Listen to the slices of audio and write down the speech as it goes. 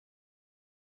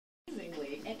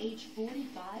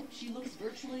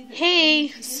Hey,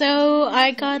 so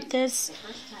I got this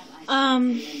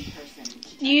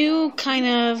new kind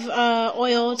of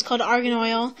oil. It's called Argan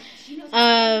oil.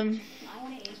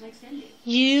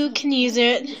 You can use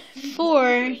it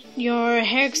for your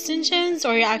hair extensions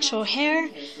or your actual hair.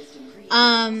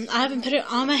 I haven't put it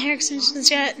on my hair extensions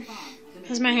yet,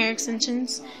 because my hair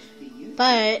extensions,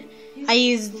 but I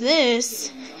use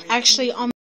this actually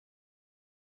on.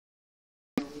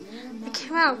 It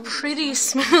came out pretty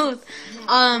smooth.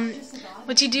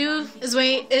 What you do is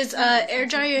air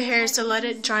dry your hair, so let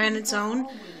it dry on its own,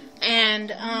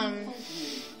 and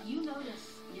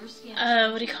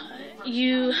what do you call it?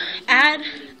 You add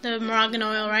the Argan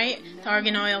oil, right? The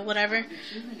Argan oil, whatever.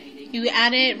 You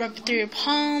add it, rub it through your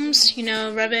palms,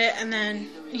 rub it, and then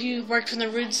you work from the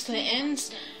roots to the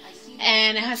ends.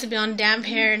 And it has to be on damp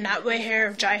hair, not wet hair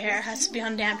or dry hair. It has to be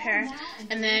on damp hair.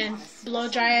 And then blow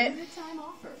dry it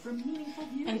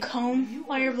and comb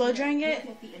while you're blow drying it.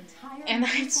 And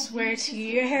I swear to you,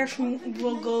 your hair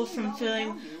will go from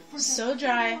feeling so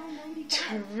dry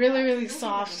to really, really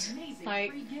soft.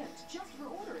 Like,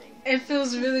 it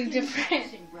feels really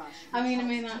different. I mean, it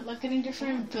may not look any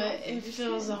different, but it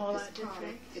feels a whole lot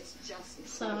different.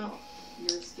 So,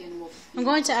 I'm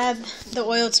going to add the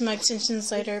oil to my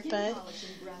extensions later, but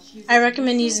I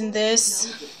recommend using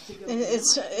this.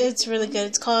 It's really good.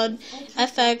 It's called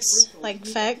FX, like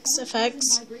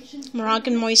FX,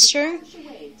 Moroccan Moisture,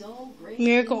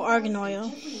 Miracle Argan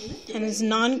Oil, and it's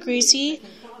non-greasy,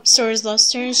 restores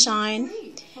luster and shine,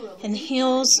 and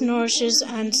heals, nourishes,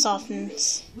 and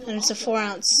softens. And it's a 4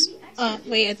 ounce. 4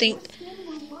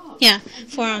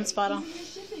 ounce bottle.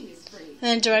 And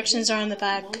then directions are on the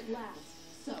back.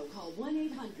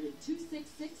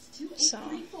 So,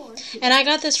 and I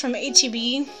got this from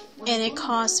HEB, and it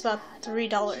costs about $3.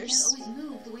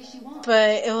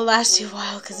 But it will last you a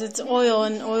while because it's oil,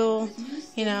 and oil,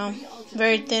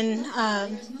 very thin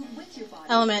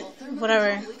element,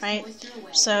 whatever, right?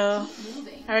 So,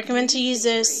 I recommend to use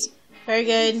this. Very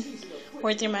good,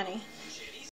 worth your money.